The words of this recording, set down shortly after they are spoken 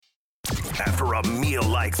After a meal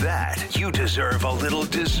like that, you deserve a little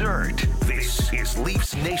dessert. This is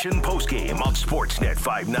Leafs Nation postgame on Sportsnet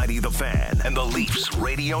 590 The Fan and the Leafs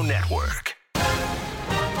Radio Network.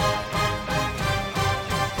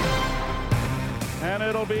 And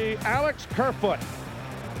it'll be Alex Kerfoot.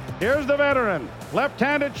 Here's the veteran.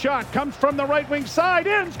 Left-handed shot comes from the right wing side.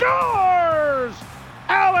 In, scores!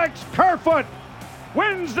 Alex Kerfoot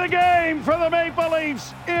wins the game for the Maple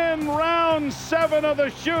Leafs in round 7 of the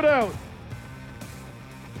shootout.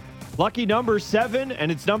 Lucky number 7,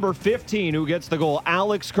 and it's number 15 who gets the goal.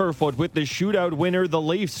 Alex Kerfoot with the shootout winner. The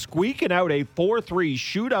Leafs squeaking out a 4-3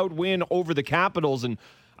 shootout win over the Capitals. And,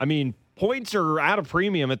 I mean, points are at a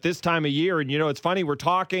premium at this time of year. And, you know, it's funny. We're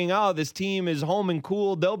talking, this team is home and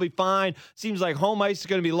cool. They'll be fine. Seems like home ice is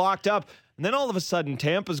going to be locked up. And then all of a sudden,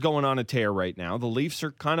 Tampa's going on a tear right now. The Leafs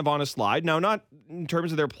are kind of on a slide. Now, not in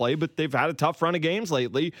terms of their play, but they've had a tough run of games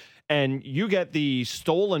lately. And you get the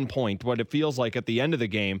stolen point, what it feels like at the end of the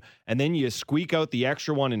game, and then you squeak out the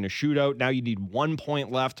extra one in a shootout. Now you need 1 point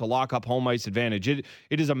left to lock up home ice advantage. It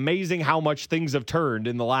is amazing how much things have turned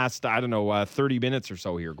in the last, 30 minutes or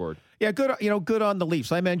so here, Gord. Yeah, good on the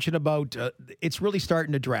Leafs. I mentioned about it's really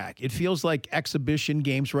starting to drag. It feels like exhibition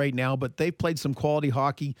games right now, but they've played some quality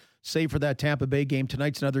hockey, save for that Tampa Bay game.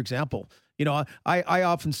 Tonight's another example. You know, I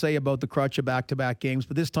often say about the crutch of back-to-back games,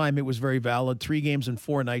 but this time it was very valid. 3 games in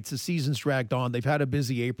 4 nights. The season's dragged on. They've had a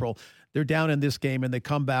busy April. They're down in this game, and they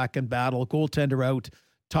come back and battle. Goaltender out,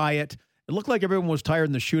 tie it. It looked like everyone was tired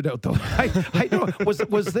in the shootout, though. I know.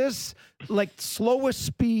 Was this like slowest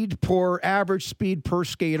speed per average speed per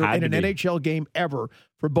skater in an NHL game ever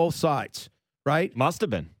for both sides, right? Must have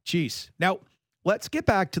been. Jeez. Now, let's get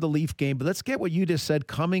back to the Leaf game, but let's get what you just said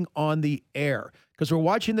coming on the air, because we're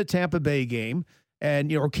watching the Tampa Bay game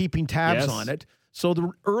and, we're keeping tabs on it. So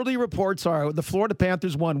the early reports are the Florida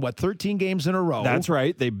Panthers won, 13 games in a row. That's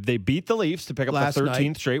right. They beat the Leafs to pick up the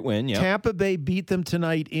 13th straight win. Yep. Tampa Bay beat them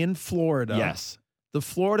tonight in Florida. Yes. The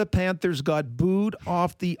Florida Panthers got booed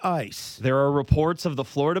off the ice. There are reports of the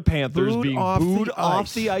Florida Panthers being booed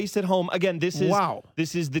off the ice at home. Again, this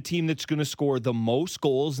is the team that's going to score the most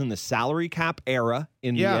goals in the salary cap era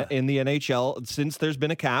in the NHL since there's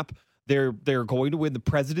been a cap. They're going to win the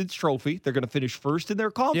President's Trophy. They're going to finish first in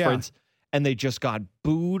their conference, and they just got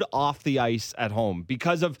booed off the ice at home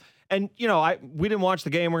because of. And we didn't watch the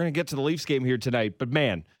game. We're going to get to the Leafs game here tonight, but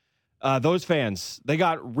man. Those fans, they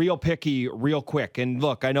got real picky real quick. And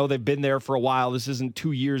look, I know they've been there for a while. This isn't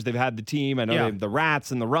 2 years they've had the team. I know they have the Rats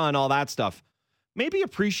and the run, all that stuff. Maybe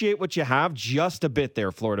appreciate what you have just a bit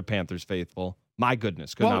there, Florida Panthers faithful. My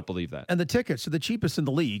goodness, could not believe that. And the tickets are the cheapest in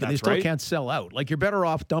the league, and they still can't sell out. Like, you're better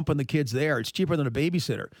off dumping the kids there. It's cheaper than a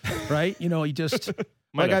babysitter, right? You just...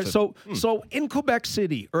 So in Quebec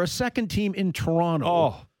City, or a second team in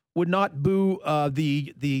Toronto would not boo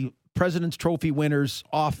the President's Trophy winners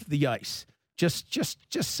off the ice. Just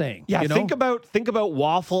saying. Yeah, think about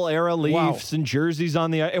Waffle era Leafs and jerseys on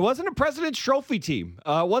the ice. It wasn't a President's Trophy team.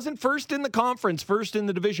 It wasn't first in the conference, first in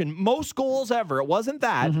the division. Most goals ever. It wasn't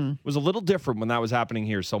that. It was a little different when that was happening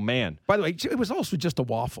here. So, man. By the way, it was also just a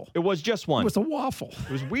waffle. It was just one. It was a waffle.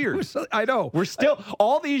 It was weird. I know. We're still,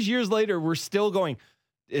 all these years later, we're still going,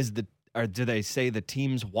 or do they say the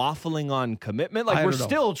team's waffling on commitment? Like, we're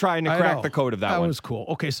still trying to crack the code of that one. That was cool.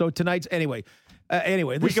 Okay, so tonight's, anyway,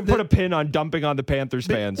 we can put a pin on dumping on the Panthers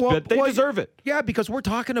fans, but they deserve it. Yeah, because we're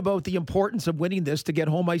talking about the importance of winning this to get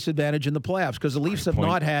home ice advantage in the playoffs, because the Leafs have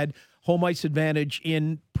not had home ice advantage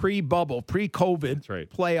in pre-bubble, pre-COVID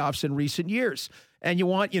playoffs in recent years. And you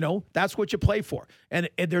want, that's what you play for. And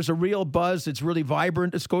there's a real buzz. It's really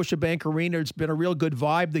vibrant at Scotiabank Arena. It's been a real good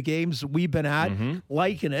vibe, the games we've been at,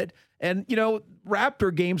 liking it. And,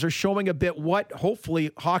 Raptor games are showing a bit what hopefully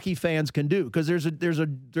hockey fans can do, because there's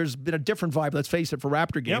been a different vibe, let's face it, for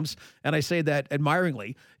Raptor games. Yep. And I say that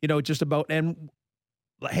admiringly, just about, and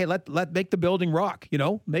hey, let make the building rock,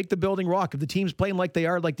 make the building rock. If the team's playing like they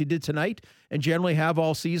did tonight and generally have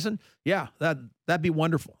all season, that'd be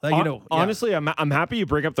wonderful. Honestly, I'm happy you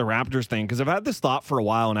bring up the Raptors thing, because I've had this thought for a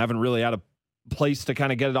while and I haven't really had a place to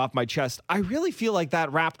kind of get it off my chest. I really feel like that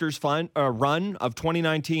Raptors run of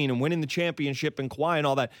 2019 and winning the championship and Kawhi and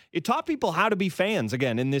all that, it taught people how to be fans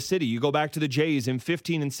again in this city. You go back to the Jays in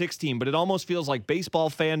 15 and 16, but it almost feels like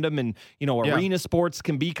baseball fandom and, arena sports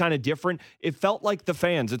can be kind of different. It felt like the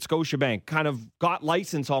fans at Scotiabank kind of got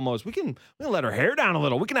license almost. We can let our hair down a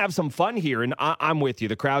little. We can have some fun here. And I'm with you.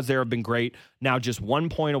 The crowds there have been great. Now just 1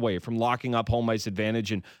 point away from locking up home ice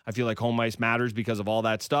advantage. And I feel like home ice matters because of all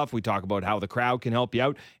that stuff. We talk about how the crowd can help you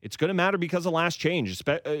out. It's going to matter because of last change,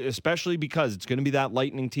 especially because it's going to be that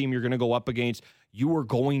Lightning team you're going to go up against. You are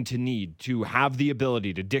going to need to have the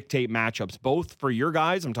ability to dictate matchups, both for your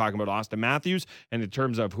guys. I'm talking about Austin Matthews, and in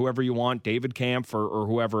terms of whoever you want, David Kampf or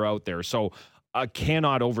whoever out there. So I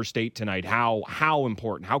cannot overstate tonight how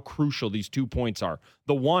important, how crucial these 2 points are.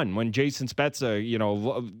 The one, when Jason Spezza,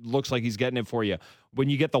 looks like he's getting it for you. When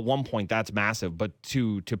you get the 1 point, that's massive. But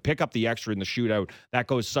to pick up the extra in the shootout, that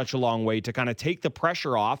goes such a long way to kind of take the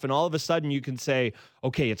pressure off. And all of a sudden you can say,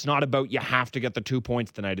 okay, it's not about you have to get the 2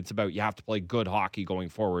 points tonight. It's about you have to play good hockey going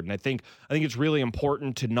forward. And I think it's really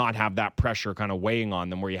important to not have that pressure kind of weighing on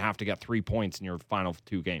them where you have to get 3 points in your final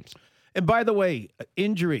 2 games. And by the way,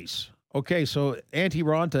 injuries. Okay, so Antti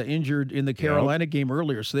Raanta injured in the Carolina game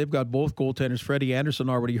earlier, so they've got both goaltenders. Freddie Anderson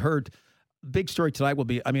already hurt. Big story tonight will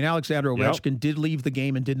be, Alexander Ovechkin did leave the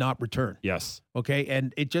game and did not return. Yes. Okay,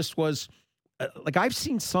 and it just was, I've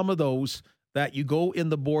seen some of those that you go in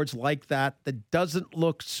the boards like that doesn't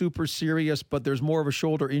look super serious, but there's more of a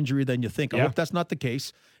shoulder injury than you think. I hope that's not the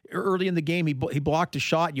case. Early in the game, he blocked a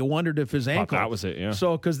shot. You wondered if his ankle. That was it, yeah.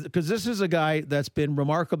 So, because this is a guy that's been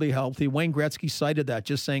remarkably healthy. Wayne Gretzky cited that,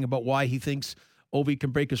 just saying about why he thinks Ovi can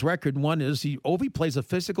break his record. One is Ovi plays a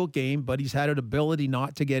physical game, but he's had an ability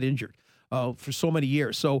not to get injured for so many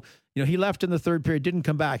years. So, he left in the third period, didn't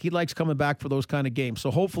come back. He likes coming back for those kind of games. So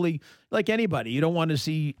hopefully, like anybody, you don't want to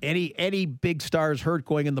see any big stars hurt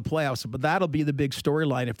going in the playoffs, but that'll be the big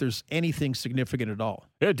storyline if there's anything significant at all.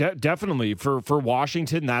 Yeah, definitely. For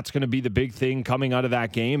Washington, that's going to be the big thing coming out of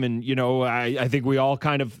that game. And, I think we all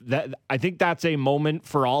I think that's a moment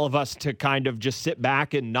for all of us to kind of just sit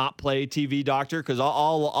back and not play TV doctor, because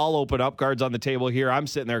I'll open up cards on the table here. I'm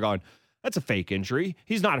sitting there going, that's a fake injury.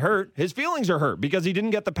 He's not hurt. His feelings are hurt because he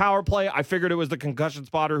didn't get the power play. I figured it was the concussion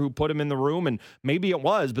spotter who put him in the room, and maybe it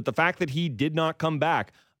was. But the fact that he did not come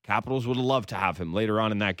back, Capitals would have loved to have him later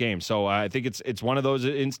on in that game. So I think it's one of those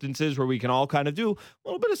instances where we can all kind of do a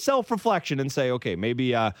little bit of self-reflection and say, okay,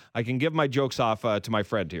 maybe I can give my jokes off to my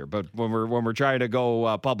friend here. But when we're trying to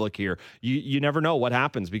go public here, you never know what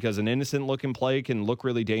happens, because an innocent-looking play can look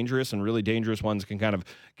really dangerous, and really dangerous ones can kind of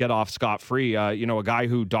get off scot-free. A guy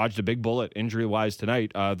who dodged a big bullet injury-wise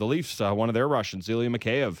tonight, the Leafs, one of their Russians, Ilya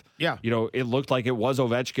Mikheyev. Yeah. It looked like it was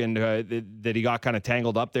Ovechkin that he got kind of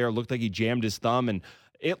tangled up there. It looked like he jammed his thumb, and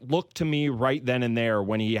it looked to me right then and there,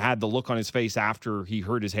 when he had the look on his face after he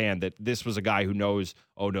hurt his hand, that this was a guy who knows,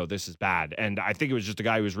 oh no, this is bad. And I think it was just a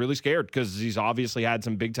guy who was really scared, because he's obviously had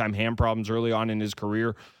some big time hand problems early on in his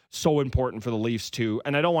career. So important for the Leafs too.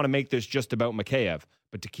 And I don't want to make this just about Mikheyev,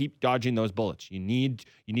 but to keep dodging those bullets. You need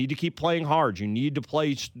to keep playing hard. You need to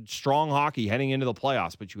play strong hockey heading into the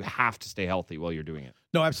playoffs, but you have to stay healthy while you're doing it.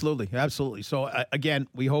 No, absolutely. Absolutely. So again,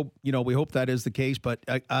 we hope that is the case. But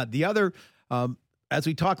the other, as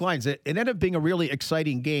we talk lines, it ended up being a really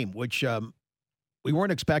exciting game, which we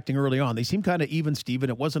weren't expecting early on. They seemed kind of even, Steven.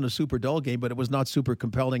 It wasn't a super dull game, but it was not super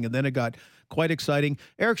compelling. And then it got quite exciting.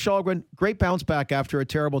 Erik Källgren, great bounce back after a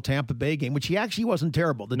terrible Tampa Bay game, which he actually wasn't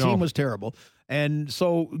terrible. The team was terrible. And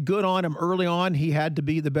so good on him early on. He had to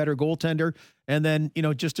be the better goaltender. And then,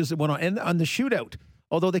 just as it went on, and on the shootout,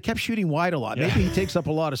 although they kept shooting wide a lot. Maybe he takes up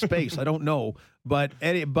a lot of space. I don't know. But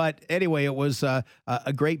anyway, it was a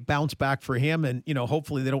great bounce back for him. And,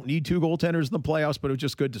 hopefully they don't need 2 goaltenders in the playoffs, but it was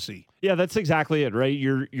just good to see. Yeah, that's exactly it, right?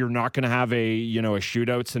 You're not going to have a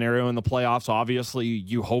shootout scenario in the playoffs. Obviously,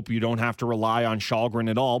 you hope you don't have to rely on Källgren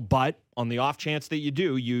at all. But on the off chance that you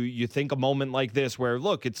do, you think a moment like this where,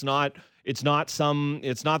 look, it's not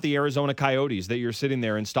the Arizona Coyotes that you're sitting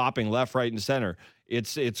there and stopping left, right, and center.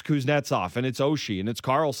 It's Kuznetsov, and it's Oshie, and it's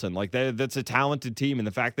Carlson. Like that's a talented team, and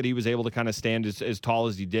the fact that he was able to kind of stand as tall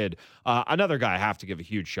as he did. Another guy I have to give a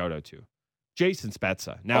huge shout out to, Jason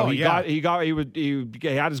Spezza. Now he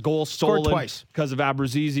had his goal stolen twice because of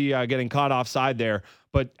Abruzzese getting caught offside there.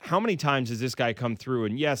 But how many times has this guy come through?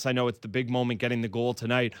 And yes, I know it's the big moment getting the goal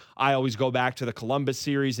tonight. I always go back to the Columbus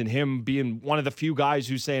series and him being one of the few guys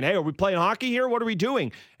who's saying, hey, are we playing hockey here? What are we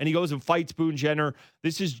doing? And he goes and fights Boone Jenner.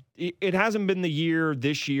 It hasn't been the year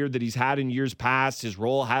this year that he's had in years past. His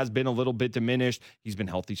role has been a little bit diminished. He's been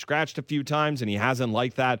healthy scratched a few times, and he hasn't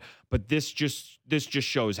liked that. But this just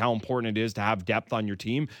shows how important it is to have depth on your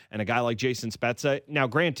team. And a guy like Jason Spezza, now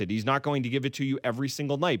granted, he's not going to give it to you every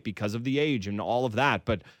single night because of the age and all of that.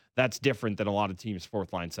 But that's different than a lot of teams'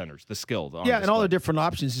 fourth-line centers, the skilled. Yeah, and all the different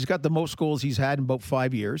options. He's got the most goals he's had in about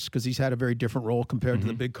 5 years because he's had a very different role compared to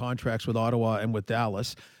the big contracts with Ottawa and with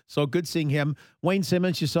Dallas. So good seeing him. Wayne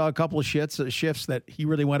Simmons, you saw a couple of shifts that he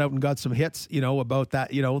really went out and got some hits, about that,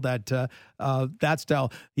 that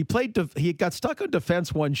style. He got stuck on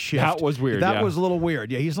defense one shift. That was weird. That was a little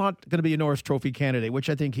weird. Yeah, he's not going to be a Norris Trophy candidate, which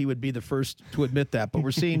I think he would be the first to admit that. But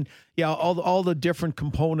we're seeing, all the different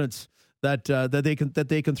components that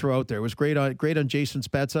they can throw out there. It was great on Jason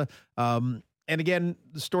Spezza. And again,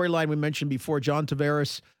 the storyline we mentioned before, John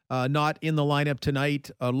Tavares not in the lineup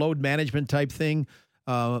tonight, a load management type thing.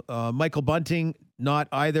 Michael Bunting not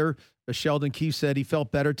either. Sheldon Keefe said he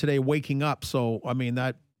felt better today waking up. So I mean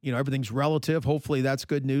that everything's relative. Hopefully that's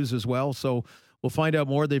good news as well. So we'll find out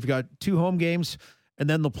more. They've got 2 home games. And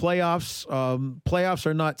then the playoffs. Playoffs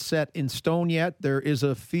are not set in stone yet. There is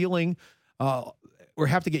a feeling we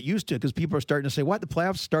have to get used to it because people are starting to say, what, the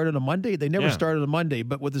playoffs start on a Monday? They never started on a Monday,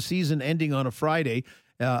 but with the season ending on a Friday,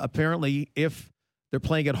 apparently if they're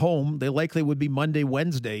playing at home, they likely would be Monday,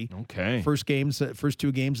 Wednesday. Okay. First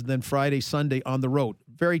 2 games, and then Friday, Sunday on the road.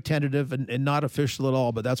 Very tentative and not official at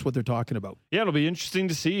all, but that's what they're talking about. Yeah, it'll be interesting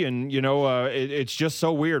to see. And, it's just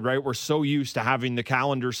so weird, right? We're so used to having the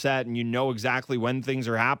calendar set and exactly when things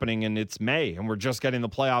are happening. And it's May, and we're just getting the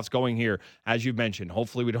playoffs going here, as you've mentioned.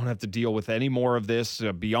 Hopefully we don't have to deal with any more of this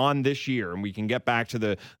beyond this year, and we can get back to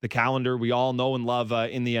the calendar we all know and love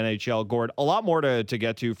in the NHL. Gord, a lot more to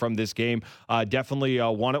get to from this game. Definitely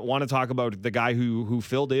want to talk about the guy who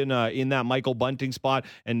filled in that Michael Bunting spot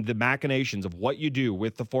and the machinations of what you do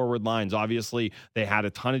with the forward lines. Obviously, they had a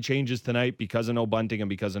ton of changes tonight because of no Bunting and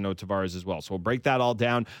because of no Tavares as well. So we'll break that all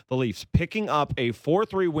down. The Leafs picking up a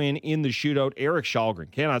 4-3 win in the shootout. Erik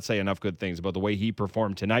Källgren, cannot say enough good things about the way he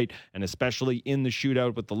performed tonight, and especially in the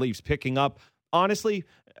shootout with the Leafs picking up. Honestly,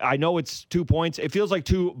 I know it's 2 points. It feels like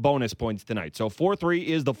 2 bonus points tonight. So 4-3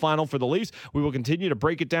 is the final for the Leafs. We will continue to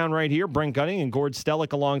break it down right here. Brent Gunning and Gord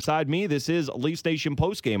Stellick alongside me. This is Leafs Nation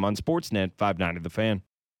postgame on Sportsnet 590 The Fan.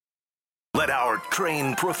 Let our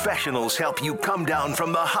trained professionals help you come down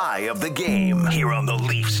from the high of the game here on the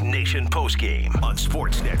Leafs Nation postgame on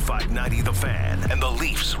Sportsnet 590 The Fan and the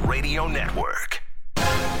Leafs Radio Network.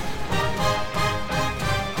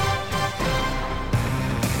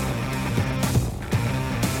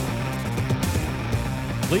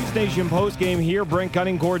 Leafs Nation postgame here. Brent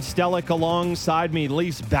Gunning, Gord Stellick alongside me.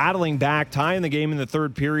 Leafs battling back, tying the game in the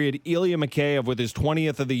third period. Ilya Mikheyev with his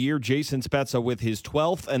 20th of the year. Jason Spezza with his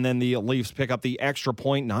 12th. And then the Leafs pick up the extra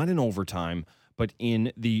point, not in overtime, but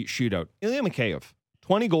in the shootout. Ilya Mikheyev,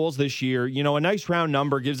 20 goals this year. A nice round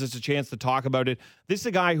number, gives us a chance to talk about it. This is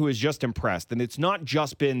a guy who has just impressed. And it's not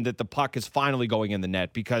just been that the puck is finally going in the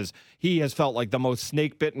net, because he has felt like the most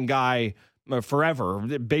snake-bitten guy forever,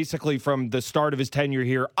 basically from the start of his tenure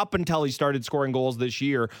here up until he started scoring goals this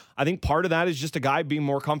year. I think part of that is just a guy being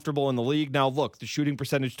more comfortable in the league. Now, look, the shooting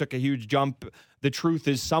percentage took a huge jump. The truth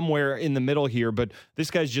is somewhere in the middle here, but this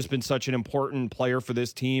guy's just been such an important player for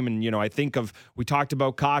this team. And, I think we talked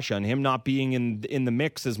about Kasha and him not being in the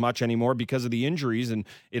mix as much anymore because of the injuries. And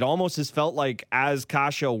it almost has felt like as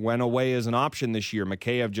Kasha went away as an option this year,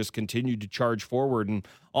 Mikheyev just continued to charge forward and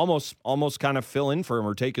almost kind of fill in for him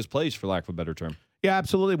or take his place, for lack of a better term. Yeah,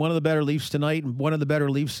 absolutely. One of the better Leafs tonight, and one of the better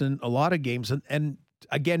Leafs in a lot of games. And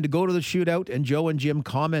again, to go to the shootout, and Joe and Jim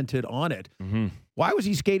commented on it. Mm-hmm. Why was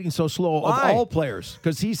he skating so slow of all players?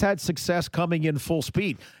 Because he's had success coming in full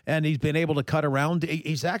speed, and he's been able to cut around.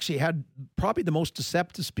 He's actually had probably the most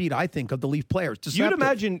deceptive speed, I think, of the Leaf players. You'd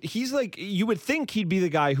imagine you would think he'd be the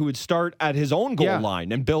guy who would start at his own goal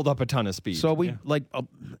line and build up a ton of speed. So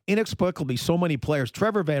inexplicably, so many players.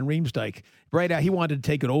 Trevor Van Riemsdyk, he wanted to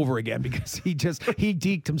take it over again because he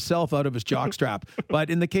deked himself out of his jockstrap. But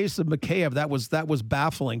in the case of Mikheyev, that was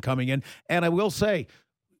baffling coming in. And I will say,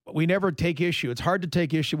 we never take issue. It's hard to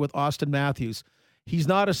take issue with Austin Matthews. He's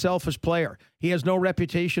not a selfish player. He has no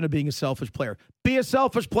reputation of being a selfish player. Be a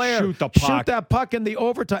selfish player. Shoot the puck. Shoot that puck in the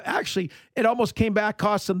overtime. Actually, it almost came back,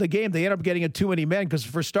 cost them the game. They ended up getting too many men because,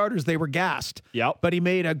 for starters, they were gassed. Yep. But he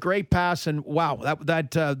made a great pass, and wow,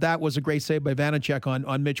 that was a great save by Vanacek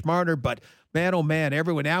on Mitch Marner. But man, oh man,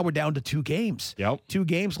 now we're down to 2 games. Yep. 2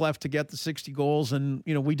 games left to get the 60 goals, and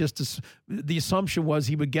the assumption was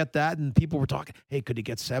he would get that, and people were talking, hey, could he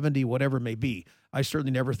get 70, whatever it may be. I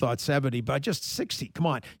certainly never thought 70, but just 60. Come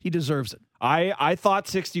on, he deserves it. I thought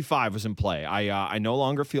 65 was in play. I no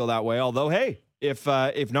longer feel that way. Although, hey, if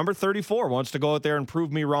number 34 wants to go out there and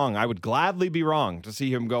prove me wrong, I would gladly be wrong to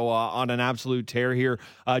see him go on an absolute tear here.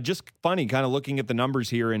 Just funny, kind of looking at the numbers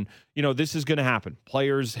here, and this is going to happen.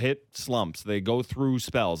 Players hit slumps; they go through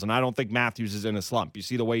spells, and I don't think Matthews is in a slump. You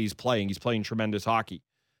see the way he's playing; tremendous hockey.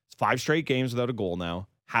 5 straight games without a goal now.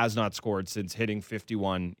 Has not scored since hitting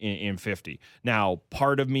 51 in 50. Now,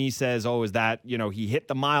 part of me says, oh, is that, he hit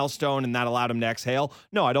the milestone and that allowed him to exhale?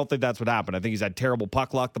 No, I don't think that's what happened. I think he's had terrible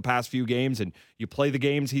puck luck the past few games, and you play the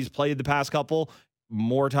games he's played the past couple,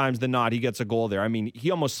 more times than not, he gets a goal there. I mean,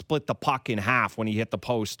 he almost split the puck in half when he hit the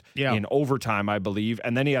post in overtime, I believe.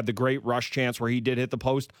 And then he had the great rush chance where he did hit the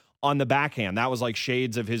post on the backhand. That was like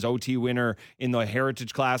shades of his OT winner in the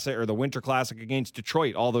Heritage Classic or the Winter Classic against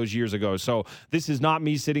Detroit all those years ago. So this is not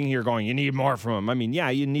me sitting here going, you need more from him. I mean,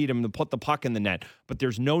 yeah, you need him to put the puck in the net, but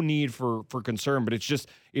there's no need for concern. But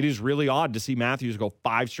it is really odd to see Matthews go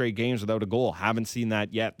 5 straight games without a goal. Haven't seen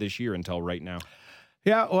that yet this year until right now.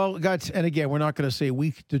 Yeah, well, and again, we're not going to say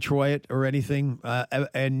weak Detroit or anything.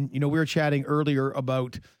 And, we were chatting earlier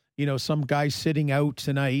about, some guys sitting out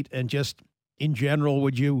tonight and just in general,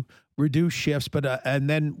 would you reduce shifts? But and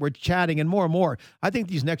then we're chatting and more. I think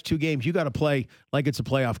these next 2 games, you got to play like it's a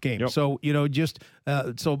playoff game. Yep. So,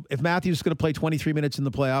 so if Matthews is going to play 23 minutes in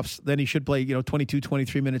the playoffs, then he should play, 22,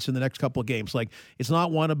 23 minutes in the next couple of games. Like, it's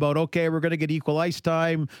not one about, okay, we're going to get equal ice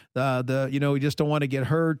time. We just don't want to get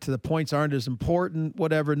hurt. The points aren't as important,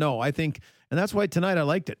 whatever. No, I think, and that's why tonight I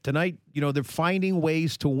liked it. Tonight, they're finding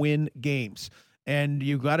ways to win games. And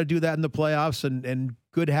you've got to do that in the playoffs and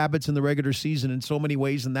good habits in the regular season in so many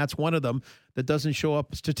ways. And that's one of them that doesn't show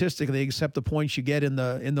up statistically, except the points you get in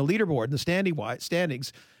the leaderboard, in the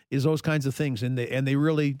standings, is those kinds of things. And they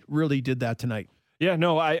really, really did that tonight. Yeah,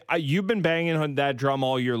 no, you've been banging on that drum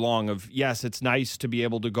all year long of, yes, it's nice to be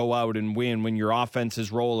able to go out and win when your offense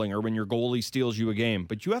is rolling or when your goalie steals you a game,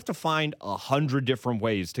 but you have to find 100 different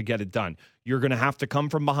ways to get it done. You're going to have to come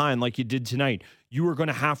from behind like you did tonight. You are going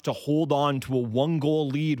to have to hold on to a 1-goal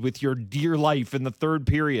lead with your dear life in the third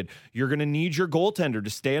period. You're going to need your goaltender to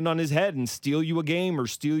stand on his head and steal you a game or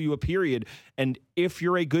steal you a period. And if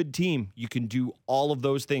you're a good team, you can do all of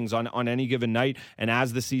those things on any given night. And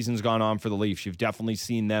as the season's gone on for the Leafs, you've definitely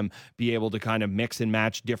seen them be able to kind of mix and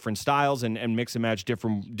match different styles and mix and match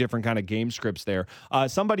different kind of game scripts there.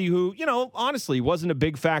 Somebody who, honestly wasn't a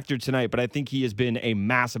big factor tonight, but I think he has been a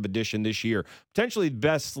massive addition this year. Potentially the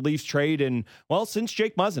best Leafs trade since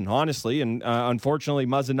Jake Muzzin, honestly. And unfortunately,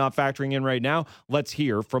 Muzzin not factoring in right now. Let's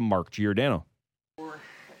hear from Mark Giordano.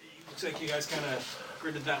 Looks like you guys kind of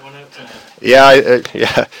gritted that one out tonight. Yeah,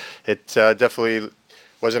 it definitely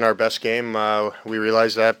wasn't our best game. We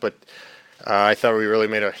realized that, but I thought we really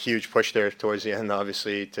made a huge push there towards the end,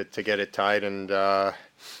 obviously, to get it tied. And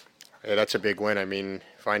that's a big win. I mean,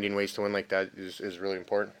 finding ways to win like that is really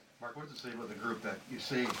important. Mark, what does it say about the group that you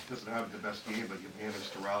say doesn't have the best game, but you've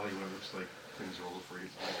managed to rally when it looks like things are over for you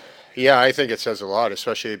tonight? Yeah, I think it says a lot,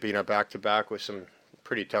 especially being a back-to-back with some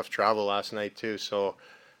pretty tough travel last night too. So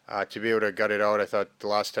to be able to gut it out, I thought the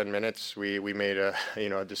last 10 minutes we made a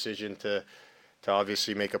decision to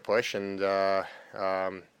obviously make a push, and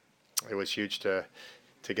it was huge to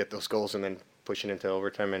get those goals and then pushing into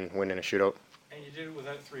overtime and winning a shootout. And you did it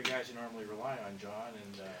without 3 guys you normally rely on, John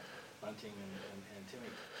and Bunting and Timmy.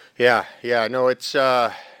 Yeah. No, it's,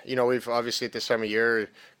 we've obviously at this time of year,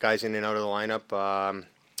 guys in and out of the lineup,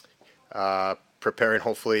 preparing.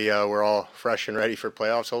 Hopefully we're all fresh and ready for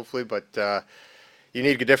playoffs, hopefully. But you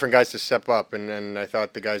need different guys to step up. And I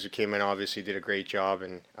thought the guys who came in obviously did a great job.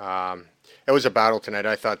 And it was a battle tonight.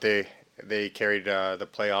 I thought they carried the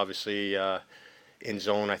play, obviously, in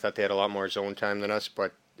zone. I thought they had a lot more zone time than us.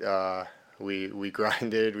 But we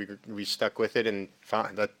grinded, we stuck with it, and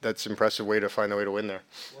found that's an impressive way to find a way to win there.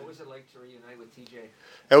 What was it like to reunite with TJ?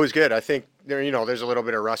 It was good. I think there's a little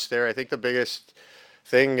bit of rust there. I think the biggest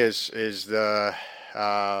thing is the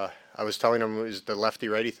I was telling him is the lefty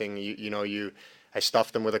righty thing. I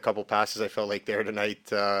stuffed them with a couple passes. I felt like there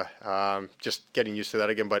tonight, just getting used to that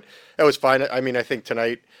again. But it was fine. I mean, I think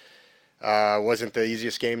tonight wasn't the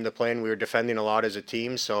easiest game to play in. We were defending a lot as a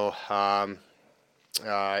team, so.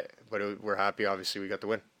 But we're happy, obviously, we got the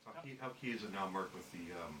win. How key is it now, Mark, with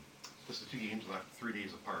just the 2 games left, 3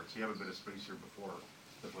 days apart? So you have a bit of space here before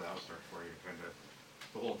the playoffs start for you, kind of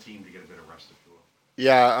the whole team to get a bit of rest, if you will.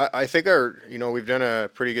 Yeah, I think we've done a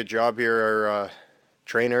pretty good job here. Our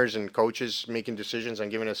trainers and coaches making decisions on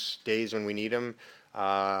giving us days when we need them.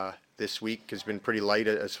 This week has been pretty light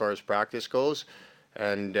as far as practice goes.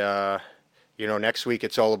 And, next week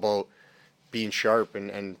it's all about being sharp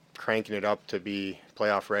and cranking it up to be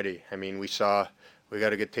playoff ready. I mean, we got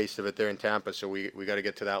a good taste of it there in Tampa, so we got to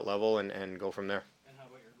get to that level and go from there. And how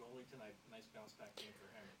about your goalie tonight? Nice bounce back game for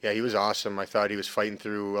him. Yeah, he was awesome. I thought he was fighting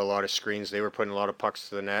through a lot of screens. They were putting a lot of pucks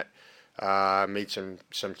to the net. Made some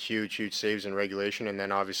huge saves in regulation, and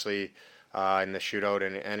then obviously in the shootout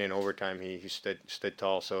and in overtime he stood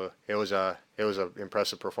tall. So it was a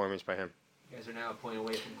impressive performance by him. You guys are now a point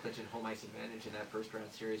away from clinching home ice advantage in that first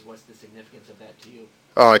round series. What's the significance of that to you?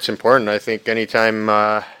 Oh, it's important. I think anytime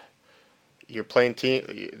you're playing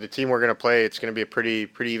the team we're going to play, it's going to be a pretty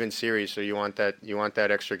even series. So you want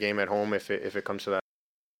that extra game at home if it comes to that.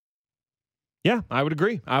 Yeah, I would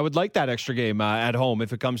agree. I would like that extra game at home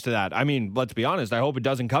if it comes to that. I mean, let's be honest. I hope it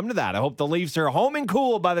doesn't come to that. I hope the Leafs are home and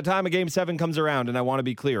cool by the time a Game 7 comes around. And I want to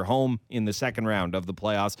be clear, home in the second round of the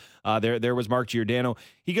playoffs. There was Mark Giordano.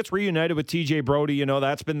 He gets reunited with TJ Brodie. You know,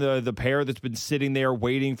 that's been the pair that's been sitting there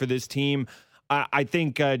waiting for this team. I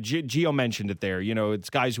think Gio mentioned it there. You know, it's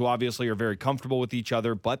guys who obviously are very comfortable with each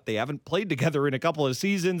other, but they haven't played together in a couple of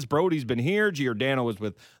seasons. Brodie's been here. Giordano was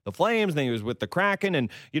with the Flames, then he was with the Kraken. And,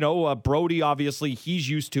 you know, Brodie, obviously, he's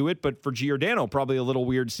used to it. But for Giordano, probably a little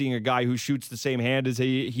weird seeing a guy who shoots the same hand as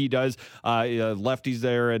he does. Lefties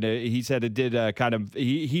there, and he said it did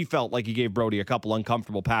he felt like he gave Brodie a couple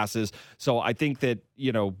uncomfortable passes. So I think that,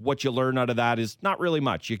 you know, what you learn out of that is not really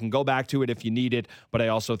much. You can go back to it if you need it. But I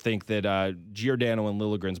also think that Giordano and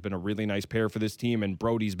Liljegren's been a really nice pair for this team, and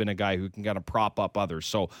Brodie's been a guy who can kind of prop up others.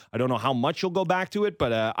 So I don't know how much you'll go back to it,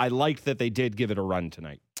 but I like that they did give it a run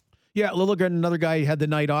tonight. Yeah, Liljegren, another guy, had the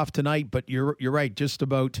night off tonight, but you're right, just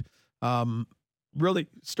about really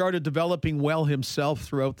started developing well himself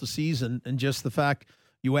throughout the season, and just the fact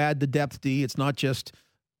you add the depth D, it's not just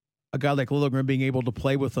a guy like Liljegren being able to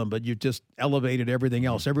play with them, but you've just elevated everything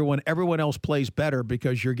else. Everyone else plays better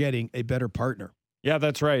because you're getting a better partner. Yeah,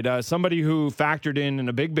 that's right. Somebody who factored in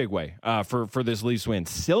a big way for this Leafs win.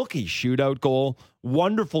 Silky shootout goal.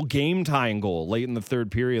 Wonderful game-tying goal late in the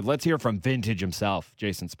third period. Let's hear from Vintage himself,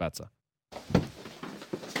 Jason Spezza.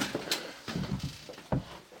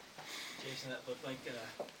 Jason, that looked like,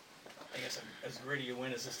 I guess, as gritty a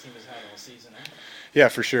win as this team has had all season, eh? Yeah,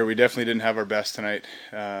 for sure. We definitely didn't have our best tonight.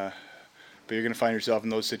 But you're going to find yourself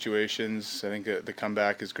in those situations. I think the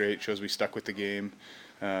comeback is great. Shows we stuck with the game.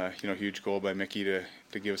 Huge goal by Mickey to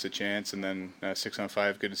give us a chance, and then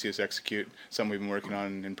 6-on-5, good to see us execute. Something we've been working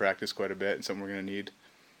on in practice quite a bit, and something we're going to need.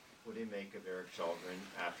 What do you make of Erik Källgren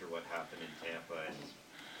after what happened in Tampa and his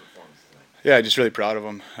performance tonight? Yeah, just really proud of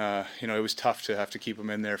him. It was tough to have to keep him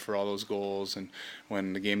in there for all those goals, and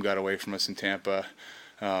when the game got away from us in Tampa.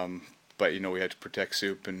 But we had to protect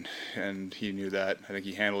Soup, and he knew that. I think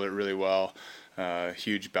he handled it really well.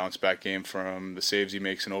 Huge bounce back game from the saves he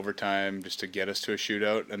makes in overtime just to get us to a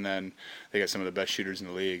shootout, and then they got some of the best shooters in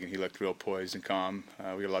the league, and he looked real poised and calm.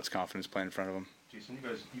 We got lots of confidence playing in front of him. Jason,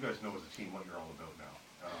 you guys know as a team what you're all about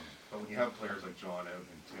now. But when you have players like John out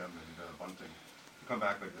and Tim and Bunting, you come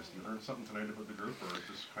back like this, do you learn something tonight about the group, or is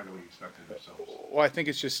this kind of what you expected yourselves? Well, I think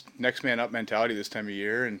it's just next man up mentality this time of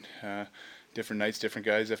year, and different nights, different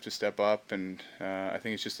guys have to step up, and I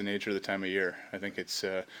think it's just the nature of the time of year. I think it's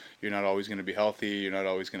you're not always going to be healthy. You're not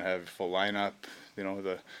always going to have a full lineup.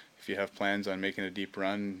 If you have plans on making a deep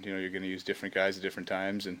run, you're going to use different guys at different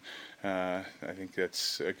times, and I think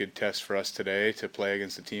that's a good test for us today to play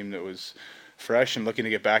against a team that was fresh and looking to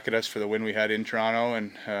get back at us for the win we had in Toronto,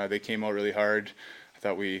 and they came out really hard. I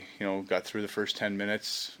thought we, got through the first 10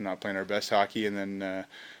 minutes, not playing our best hockey, and then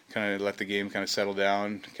kind of let the game kind of settle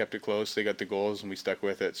down, kept it close. They got the goals, and we stuck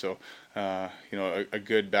with it. So, a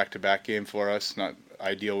good back-to-back game for us. Not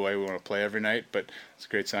ideal way we want to play every night, but it's a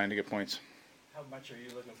great sign to get points. How much are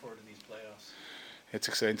you looking forward to these playoffs? It's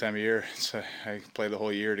an exciting time of year. I play the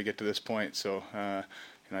whole year to get to this point, so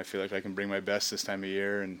I feel like I can bring my best this time of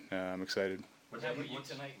year, and I'm excited. What about you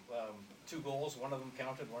tonight? 2 goals, one of them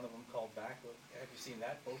counted, one of them called back. Have you seen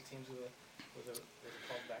that? Both teams with a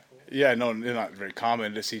called back goal? Yeah, no, they're not very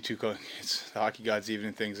common to see 2 goals. It's the hockey gods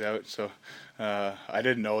evening things out. So I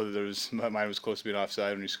didn't know that mine was close to being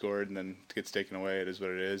offside when he scored, and then it gets taken away. It is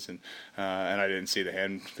what it is, and I didn't see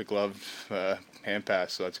the glove hand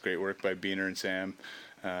pass. So that's great work by Beener and Sam.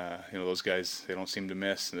 Those guys, they don't seem to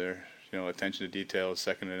miss. They're attention to detail is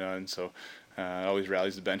second to none. So. It always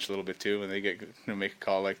rallies the bench a little bit too when they get make a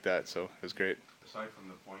call like that. So it was great. Aside from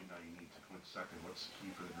the point now you need to win second, what's key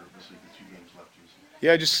for the group this week? The 2 games left, Jason.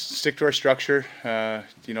 Yeah, just stick to our structure.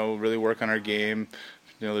 Really work on our game.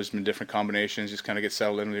 There's been different combinations. Just kind of get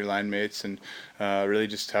settled in with your line mates, and really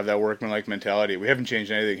just have that workmanlike mentality. We haven't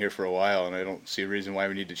changed anything here for a while, and I don't see a reason why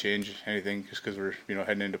we need to change anything just because we're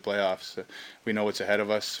heading into playoffs. We know what's ahead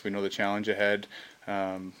of us. We know the challenge ahead.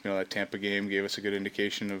 That Tampa game gave us a good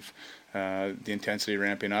indication of the intensity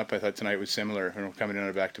ramping up. I thought tonight was similar. Coming in on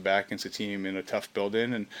a back-to-back against a team in a tough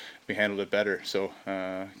build-in, and we handled it better. So,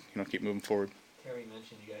 keep moving forward. Terry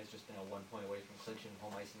mentioned you guys just now 1 point away from clinching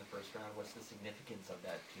home ice in the first round. What's the significance of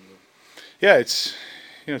that to you? Yeah,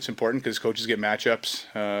 it's important because coaches get matchups.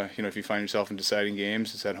 If you find yourself in deciding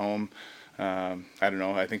games, it's at home. I don't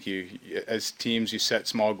know. I think as teams, you set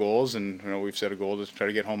small goals, and we've set a goal to try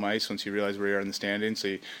to get home ice once you realize where you are in the standings, so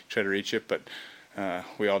you try to reach it. But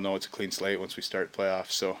we all know it's a clean slate once we start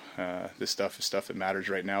playoffs. So this stuff is stuff that matters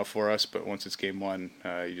right now for us. But once it's game one,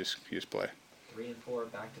 you just play. 3 and 4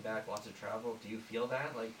 back-to-back, lots of travel. Do you feel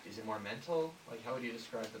that? Like, is it more mental? Like, how would you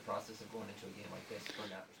describe the process of going into a game like this from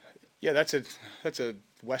that perspective? Yeah, that's a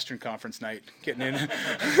Western Conference night, getting in.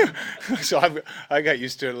 So I got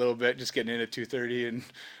used to it a little bit, just getting in at 2:30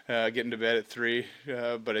 and getting to bed at 3.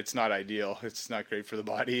 But it's not ideal. It's not great for the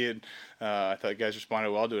body, and I thought guys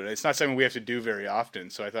responded well to it. It's not something we have to do very often,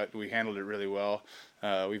 so I thought we handled it really well.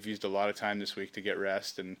 We've used a lot of time this week to get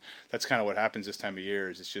rest, and that's kind of what happens this time of year.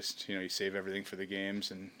 Is it's just you save everything for the games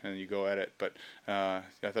and you go at it. But I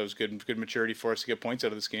thought it was good maturity for us to get points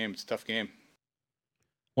out of this game. It's a tough game.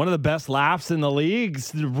 One of the best laughs in the league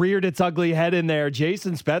reared its ugly head in there.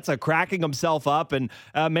 Jason Spezza cracking himself up. And,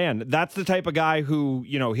 man, that's the type of guy who,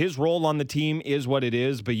 his role on the team is what it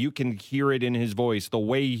is, but you can hear it in his voice, the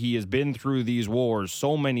way he has been through these wars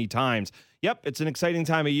so many times. Yep, it's an exciting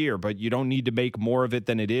time of year, but you don't need to make more of it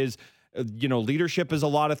than it is. Leadership is a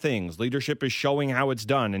lot of things. Leadership is showing how it's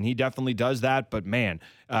done, and he definitely does that. But man,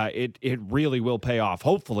 it really will pay off.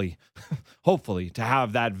 Hopefully, to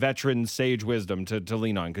have that veteran sage wisdom to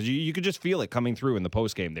lean on, because you could just feel it coming through in the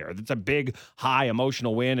post game there. It's a big, high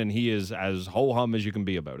emotional win, and he is as ho hum as you can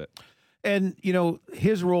be about it. And,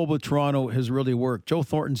 his role with Toronto has really worked. Joe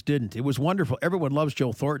Thornton's didn't. It was wonderful. Everyone loves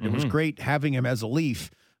Joe Thornton. It was great having him as a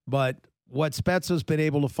Leaf. But what Spezza's been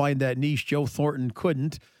able to find that niche, Joe Thornton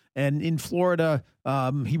couldn't. And in Florida,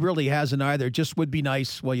 he really hasn't either. Just would be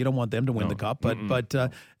nice. Well, you don't want them to win the cup, but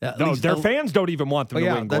their fans don't even want them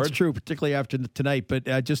to win. That's true, particularly after tonight.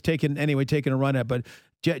 But just taking a run at. But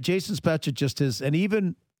Jason Spezza just is, and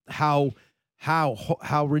even how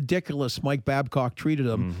ridiculous Mike Babcock treated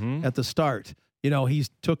him at the start. He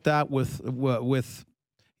took that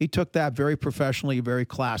He took that very professionally, very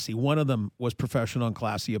classy. One of them was professional and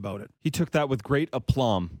classy about it. He took that with great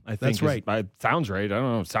aplomb, I think. That's right. Sounds right. I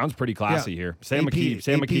don't know. Sounds pretty classy here. Sam McKee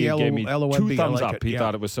gave me LOMB, 2 thumbs like up. He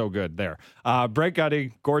thought it was so good there. Brent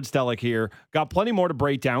Gutting, Gord Stellick here. Got plenty more to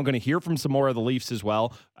break down. Going to hear from some more of the Leafs as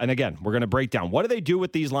well. And again, we're going to break down what do they do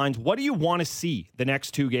with these lines? What do you want to see the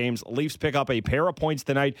next 2 games? Leafs pick up a pair of points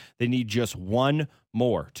tonight. They need just one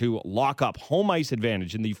more to lock up home ice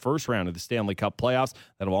advantage in the first round of the Stanley Cup playoffs.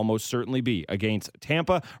 That'll almost certainly be against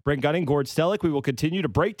Tampa. Brent Gutting, Gord Stellick. We will continue to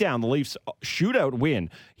break down the Leafs shootout win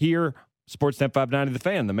here. Sportsnet 590 The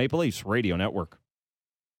Fan, the Maple Leafs Radio Network.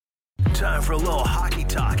 Time for a little hockey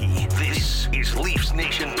talkie. This is Leafs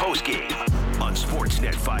Nation postgame on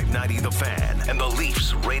Sportsnet 590 The Fan and the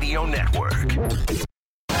Leafs Radio Network.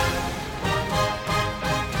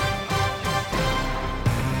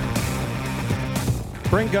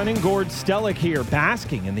 Brent Gutting, Gord Stellick here,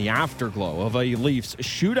 basking in the afterglow of a Leafs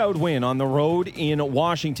shootout win on the road in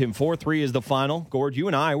Washington. 4-3 is the final. Gord, you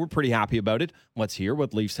and I were pretty happy about it. Let's hear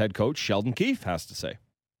what Leafs head coach Sheldon Keefe has to say.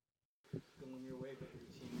 Going your way, but your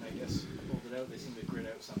team, I guess, pulled it out. They seem to grit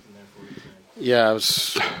out something there for you tonight. Yeah, it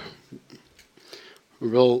was a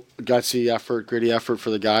real gutsy effort, gritty effort for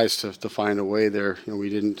the guys to find a way there. We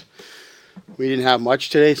didn't have much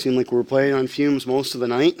today. It seemed like we were playing on fumes most of the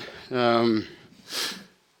night.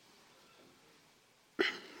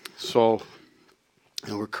 So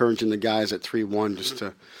we're encouraging the guys at 3-1 just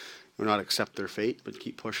to not accept their fate, but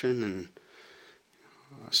keep pushing and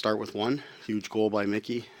start with 1. Huge goal by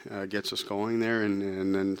Mickey gets us going there, and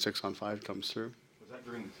then 6-on-5 comes through. Was that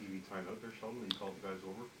during the TV timeout there, Sheldon, that you called the guys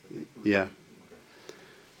over? Yeah.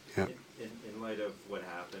 Okay. Yeah. In light of what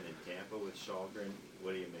happened in Tampa with Shalgren,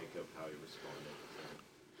 what do you make of how he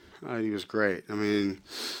responded? He was great. I mean,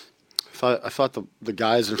 I thought the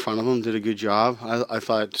guys in front of him did a good job. I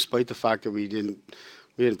thought, despite the fact that we didn't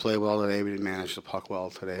play well today, we didn't manage the puck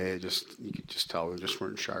well today. You could just tell we just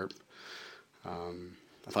weren't sharp.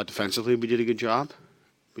 I thought defensively we did a good job.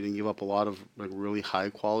 We didn't give up a lot of really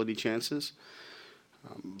high quality chances,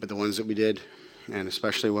 but the ones that we did, and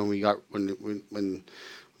especially when we got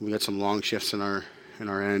some long shifts in our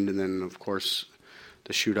end, and then of course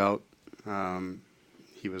the shootout.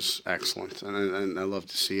 He was excellent, and I love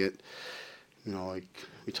to see it. Like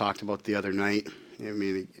we talked about the other night. I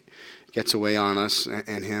mean, it gets away on us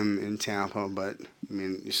and him in Tampa, but I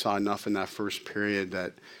mean, you saw enough in that first period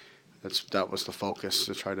that was the focus,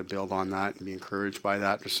 to try to build on that and be encouraged by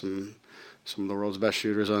that. There's some of the world's best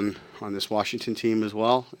shooters on this Washington team as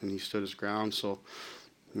well, and he stood his ground. So,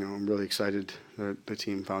 I'm really excited that the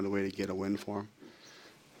team found a way to get a win for him.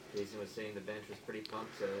 Jason was saying the bench was pretty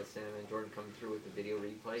pumped. Sam and Jordan coming through with the video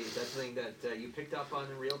replay. Is that something that you picked up on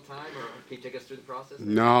in real time, or can you take us through the process?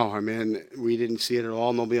 No, I mean, we didn't see it at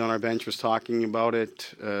all. Nobody on our bench was talking about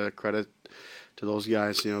it. Credit to those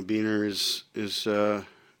guys. You know, Beaner is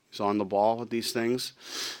on the ball with these things,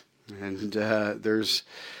 and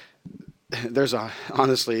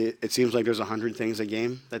honestly, it seems like there's 100 things a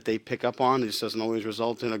game that they pick up on. It just doesn't always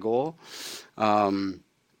result in a goal.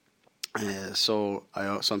 So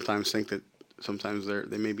I sometimes think that sometimes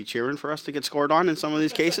they may be cheering for us to get scored on in some of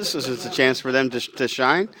these cases, so it's a chance for them to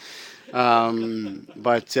shine.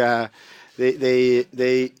 But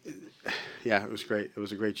they yeah, it was great. It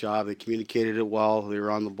was a great job. They communicated it well. They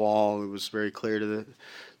were on the ball. It was very clear to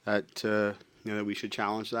that we should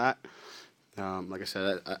challenge that. Like I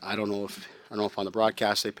said, I don't know if on the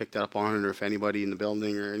broadcast they picked up on it, or if anybody in the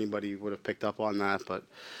building or anybody would have picked up on that, but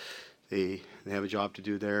they have a job to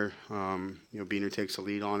do there. Beaner takes the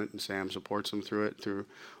lead on it, and Sam supports them through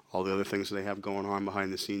all the other things that they have going on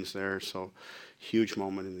behind the scenes there. So, huge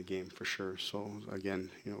moment in the game for sure. So again,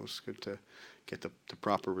 it was good to get the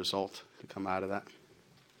proper result to come out of that.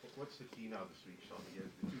 What's the key now this week, Sean? The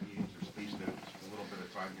two games are spaced out, just a little bit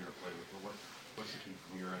of time here to play with. But what's the key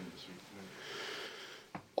from your end this week?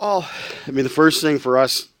 Well, I mean, the first thing for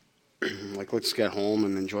us, let's get home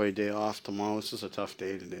and enjoy a day off tomorrow. This is a tough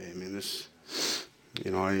day today. I mean,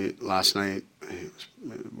 last night it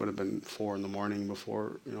would have been 4 a.m.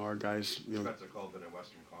 before our guys. That's called in a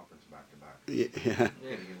Western Conference back-to-back. Yeah.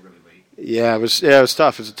 Getting in really late. Yeah, it was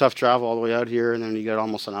tough. It's a tough travel all the way out here, and then you got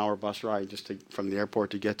almost an hour bus ride just from the airport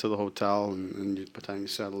to get to the hotel, and by the time you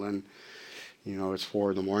settle in, it's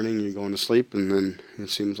 4 a.m. You're going to sleep, and then it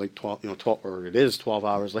seems like 12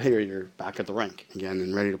 hours later, you're back at the rink again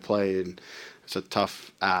and ready to play. And it's a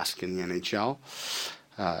tough ask in the NHL. It's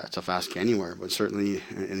a tough ask anywhere, but certainly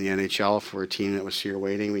in the NHL for a team that was here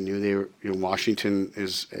waiting. We knew Washington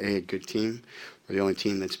is a good team. We're the only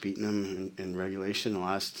team that's beaten them in regulation the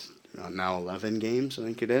last now 11 games, I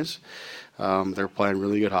think it is. They're playing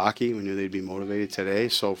really good hockey. We knew they'd be motivated today.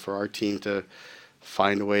 So for our team to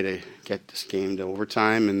find a way to get this game to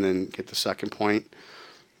overtime and then get the second point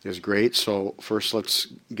is great. So first, let's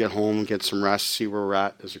get home, get some rest, see where we're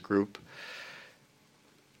at as a group.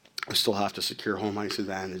 We still have to secure home ice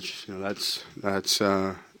advantage. That's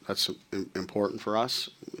important for us.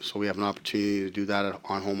 So we have an opportunity to do that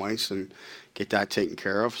on home ice and get that taken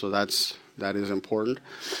care of. So that is important.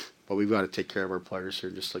 But we've got to take care of our players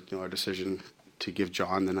here, just like our decision to give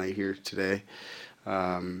John the night here today.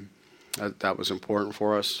 That was important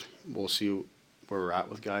for us. We'll see where we're at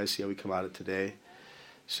with guys, see how we come out of today.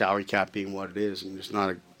 Salary cap being what it is, and there's not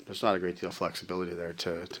a great deal of flexibility there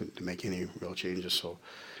to make any real changes. So,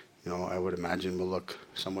 I would imagine we'll look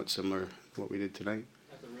somewhat similar to what we did tonight.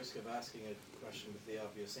 At the risk of asking a question with the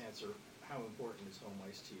obvious answer, how important is home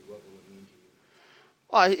ice to you? What will it mean to you?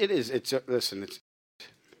 Well, it is.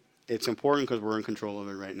 It's important because we're in control of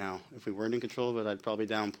it right now. If we weren't in control of it, I'd probably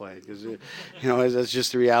downplay because that's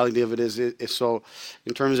just the reality of it. So,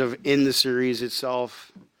 in terms of in the series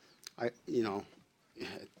itself,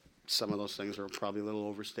 some of those things are probably a little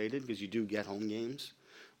overstated because you do get home games.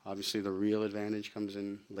 Obviously, the real advantage comes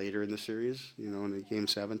in later in the series, in a Game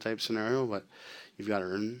 7 type scenario, but you've got to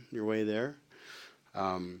earn your way there.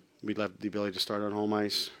 We'd have the ability to start on home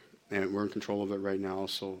ice, and we're in control of it right now,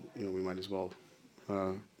 so we might as well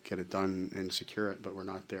get it done and secure it, but we're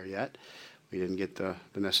not there yet. We didn't get the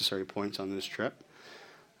necessary points on this trip,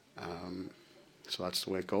 so that's the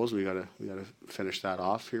way it goes. We gotta finish that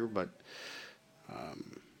off here, but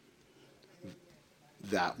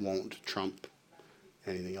that won't trump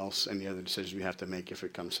anything else, any other decisions we have to make if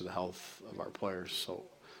it comes to the health of our players. So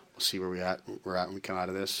we'll see where we're at when we come out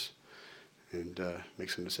of this, and make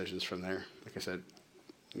some decisions from there. Like I said,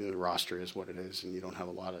 the roster is what it is, and you don't have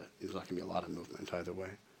there's not going to be a lot of movement either way.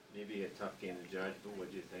 Maybe a tough game to judge, but what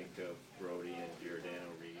do you think of Brody and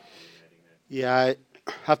Giordano reading that? Yeah, I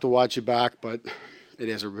have to watch it back, but it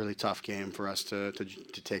is a really tough game for us to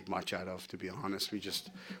take much out of, to be honest. We just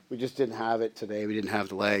didn't have it today. We didn't have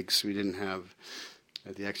the legs. We didn't have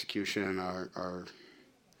the execution. Our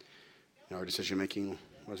decision making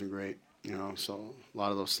wasn't great. So a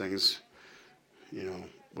lot of those things,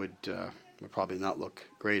 would probably not look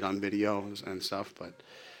great on video and stuff, but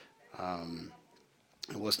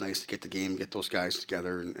it was nice to get the game, get those guys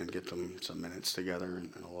together, and get them some minutes together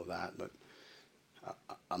and all of that. But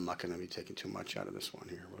I'm not going to be taking too much out of this one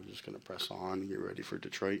here. We're just going to press on and get ready for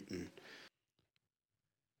Detroit. And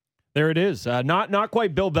There it is. Not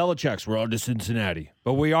quite Bill Belichick's. We're on to Cincinnati.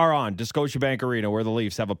 But we are on to Scotiabank Arena, where the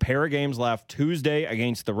Leafs have a pair of games left Tuesday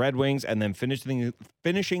against the Red Wings and then finishing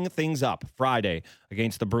things up Friday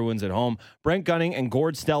against the Bruins at home. Brent Gunning and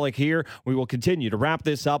Gord Stellick here. We will continue to wrap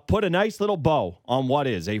this up, put a nice little bow on what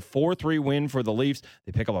is a 4-3 win for the Leafs.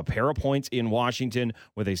 They pick up a pair of points in Washington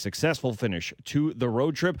with a successful finish to the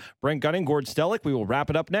road trip. Brent Gunning, Gord Stellick. We will wrap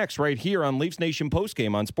it up next right here on Leafs Nation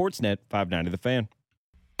Postgame on Sportsnet 590 The Fan.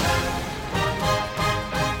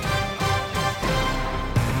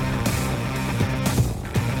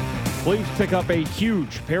 Leafs pick up a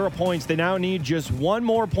huge pair of points. They now need just one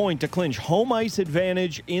more point to clinch home ice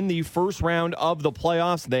advantage in the first round of the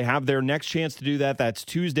playoffs. They have their next chance to do that. That's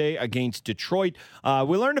Tuesday against Detroit.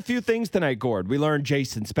 We learned a few things tonight, Gord. We learned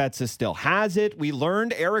Jason Spezza still has it. We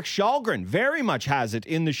learned Erik Källgren very much has it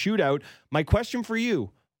in the shootout. My question for you,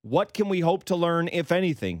 what can we hope to learn, if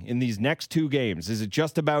anything, in these next two games? Is it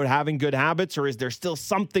just about having good habits, or is there still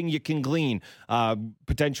something you can glean?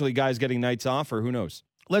 Potentially guys getting nights off, or who knows?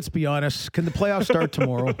 Let's be honest. Can the playoffs start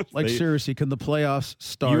tomorrow? Like, seriously, can the playoffs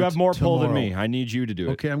start? You have more tomorrow? pull than me. I need you to do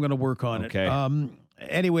it. Okay, I'm going to work on it.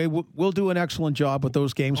 Anyway, we'll do an excellent job with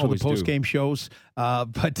those games, with the post-game shows.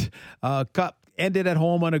 But ended at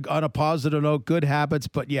home on a positive note, good habits.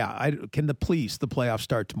 But yeah, can the playoffs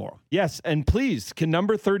start tomorrow? Yes, and please, can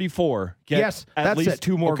number 34 get at least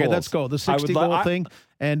two more goals? Okay, let's go. The 60-goal thing.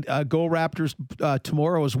 And go Raptors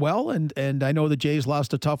tomorrow as well. And I know the Jays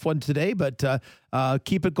lost a tough one today, but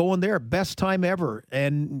keep it going there. Best time ever.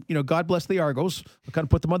 And, God bless the Argos. We'll kind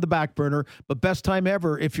of put them on the back burner. But best time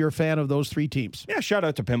ever if you're a fan of those three teams. Yeah, shout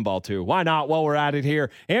out to pinball, too. Why not? While we're at it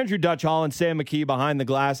here. Andrew Dutch Holland, Sam McKee behind the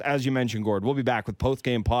glass. As you mentioned, Gord, we'll be back with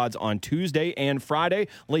post-game pods on Tuesday and Friday.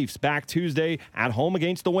 Leafs back Tuesday at home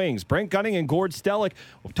against the Wings. Brent Gunning and Gord Stellick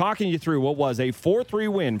talking you through what was a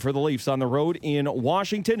 4-3 win for the Leafs on the road in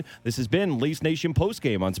Washington. This has been Leafs Nation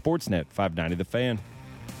Postgame on Sportsnet 590 The Fan.